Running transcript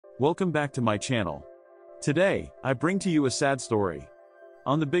Welcome back to my channel. Today, I bring to you a sad story.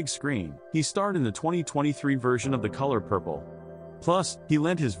 On the big screen, he starred in the 2023 version of The Color Purple. Plus, he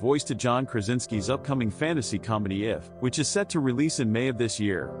lent his voice to John Krasinski's upcoming fantasy comedy If, which is set to release in May of this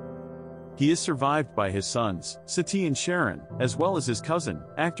year. He is survived by his sons, Sati and Sharon, as well as his cousin,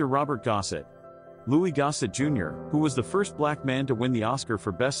 actor Robert Gossett. Louis Gossett Jr., who was the first black man to win the Oscar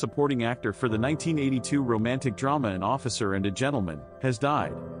for Best Supporting Actor for the 1982 romantic drama An Officer and a Gentleman, has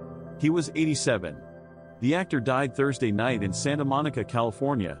died. He was 87. The actor died Thursday night in Santa Monica,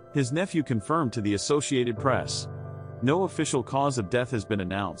 California, his nephew confirmed to the Associated Press. No official cause of death has been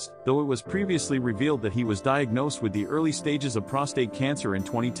announced, though it was previously revealed that he was diagnosed with the early stages of prostate cancer in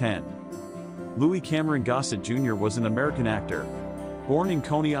 2010. Louis Cameron Gossett Jr. was an American actor. Born in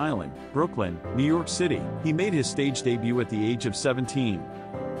Coney Island, Brooklyn, New York City, he made his stage debut at the age of 17.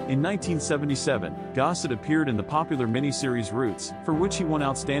 In 1977, Gossett appeared in the popular miniseries Roots, for which he won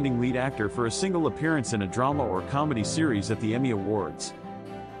Outstanding Lead Actor for a single appearance in a drama or comedy series at the Emmy Awards.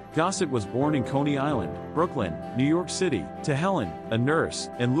 Gossett was born in Coney Island, Brooklyn, New York City, to Helen, a nurse,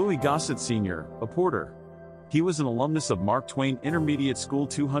 and Louis Gossett Sr., a porter. He was an alumnus of Mark Twain Intermediate School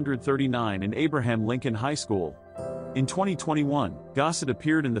 239 and Abraham Lincoln High School. In 2021, Gossett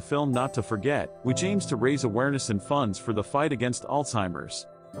appeared in the film Not to Forget, which aims to raise awareness and funds for the fight against Alzheimer's.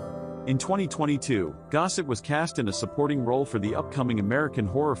 In 2022, Gossett was cast in a supporting role for the upcoming American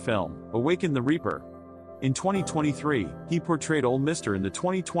horror film, Awaken the Reaper. In 2023, he portrayed Old Mister in the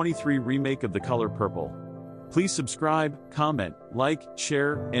 2023 remake of The Color Purple. Please subscribe, comment, like,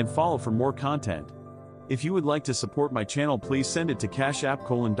 share, and follow for more content. If you would like to support my channel, please send it to Cash App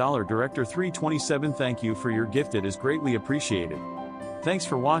 $Director 327. Thank you for your gift, it is greatly appreciated. Thanks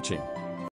for watching.